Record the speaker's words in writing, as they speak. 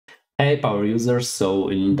Hey, power users. So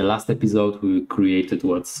in the last episode, we created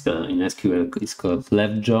what's in SQL is called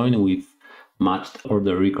left join. We've matched all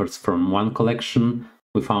the records from one collection.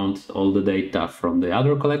 We found all the data from the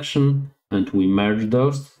other collection, and we merged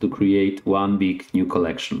those to create one big new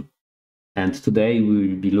collection. And today we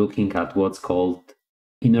will be looking at what's called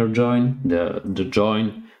inner join, the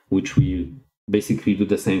join, which will basically do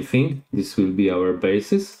the same thing. This will be our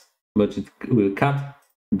basis, but it will cut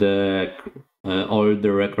all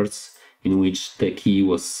the records in which the key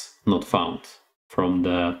was not found from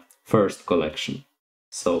the first collection.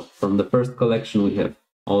 So from the first collection, we have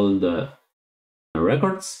all the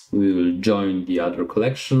records. We will join the other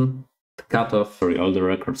collection, cut off all the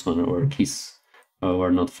records where keys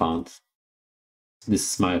were not found.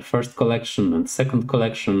 This is my first collection and second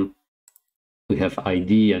collection. We have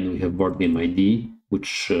ID and we have board game ID,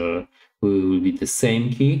 which will be the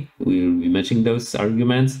same key. We will be matching those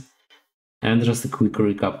arguments. And just a quick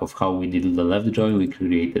recap of how we did the left join. We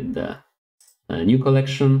created the new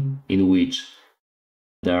collection in which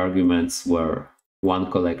the arguments were one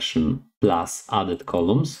collection plus added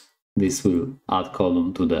columns. This will add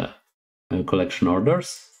column to the collection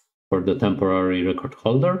orders for the temporary record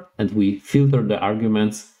holder. And we filter the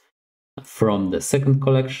arguments from the second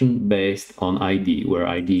collection based on ID, where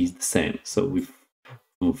ID is the same. So we've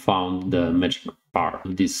found the matching pair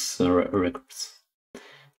of these records.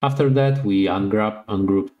 After that, we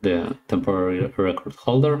ungrouped the temporary record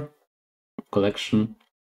holder collection.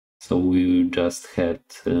 So we just had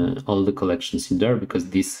all the collections in there because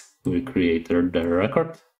this will create the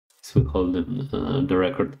record. This will hold the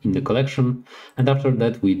record in the collection. And after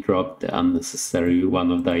that, we dropped the unnecessary one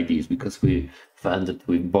of the IDs because we ended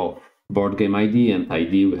with both board game ID and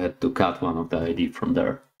ID. We had to cut one of the ID from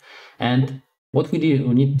there. And what we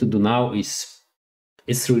need to do now is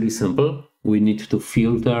it's really simple. We need to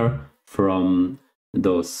filter from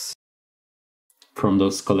those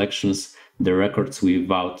collections the records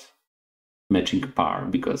without matching pair,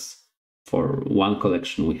 because for one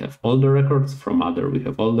collection we have all the records, from other we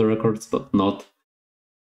have all the records, but not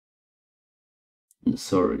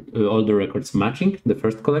all the records matching the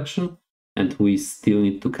first collection, and we still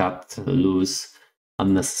need to cut loose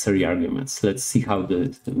unnecessary arguments. Let's see how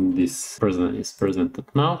this is presented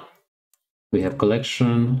now. We have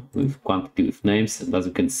collection with quantity with names, and as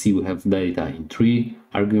you can see, we have data in three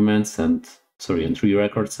arguments and three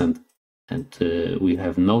records, and we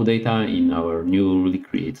have no data in our newly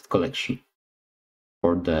created collection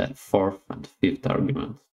for the fourth and fifth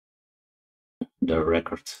argument. The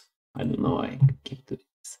records, I don't know, I keep doing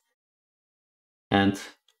this. And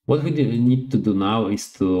what we need to do now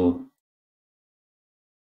is to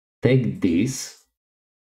take this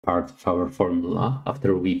part of our formula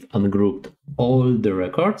after we've ungrouped all the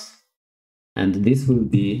records, and this will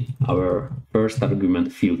be our first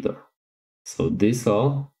argument filter. So this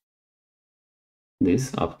up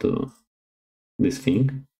to this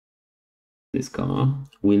thing, this comma,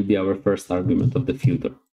 will be our first argument of the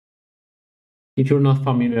filter. If you're not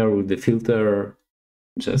familiar with the filter,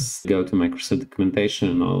 just go to Microsoft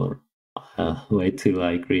documentation or wait till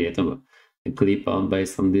I create a clip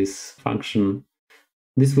based on this function.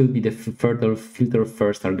 This will be the filter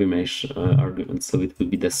first argument, so it will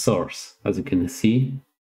be the source. As you can see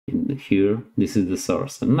in here, this is the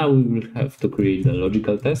source. And now we will have to create the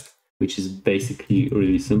logical test, which is basically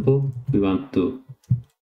really simple. We want to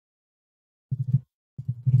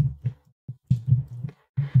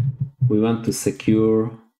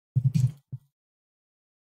secure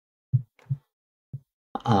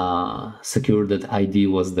that ID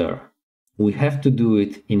was there. We have to do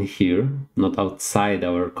it in here, not outside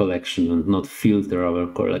our collection, and not filter our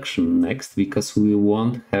collection next, because we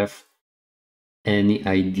won't have any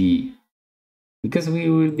ID, because we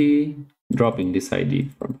will be dropping this ID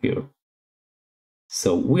from here.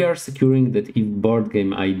 So we are securing that if board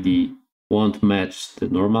game ID won't match the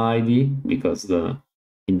normal ID, because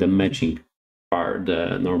in the matching part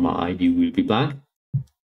the normal ID will be blank,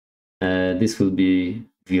 this will be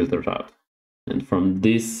filtered out, and from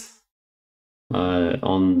this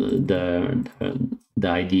on the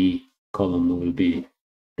ID column will be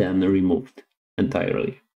then removed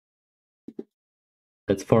entirely.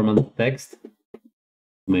 Let's format the text,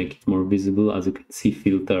 make it more visible. As you can see,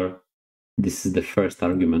 filter, this is the first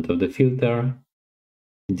argument of the filter,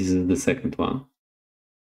 this is the second one.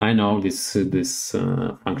 I know this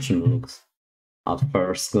function looks, at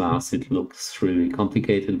first glance, it looks really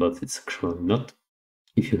complicated, but it's actually not.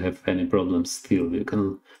 If you have any problems still, you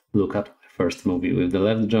can look at first movie with the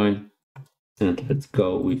left join, and let's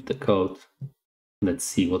go with the code. Let's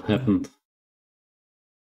see what happened.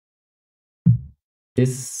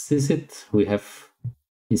 This is it. We have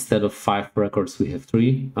Instead of 5 records, we have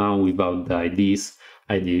 3. Without the IDs,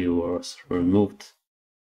 ID was removed,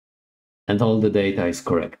 and all the data is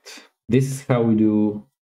correct. This is how we do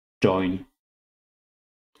join,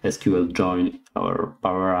 SQL join our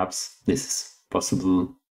Power Apps. This is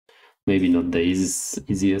possible, maybe not the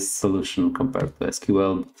easiest solution compared to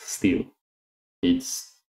SQL, but still,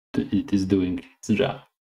 it is doing its job.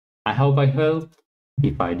 I hope I helped.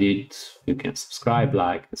 If I did, you can subscribe,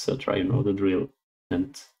 like, etc. You know the drill.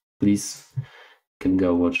 And please can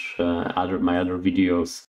go watch my other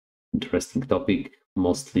videos. Interesting topic,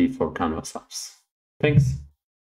 mostly for Canvas apps. Thanks.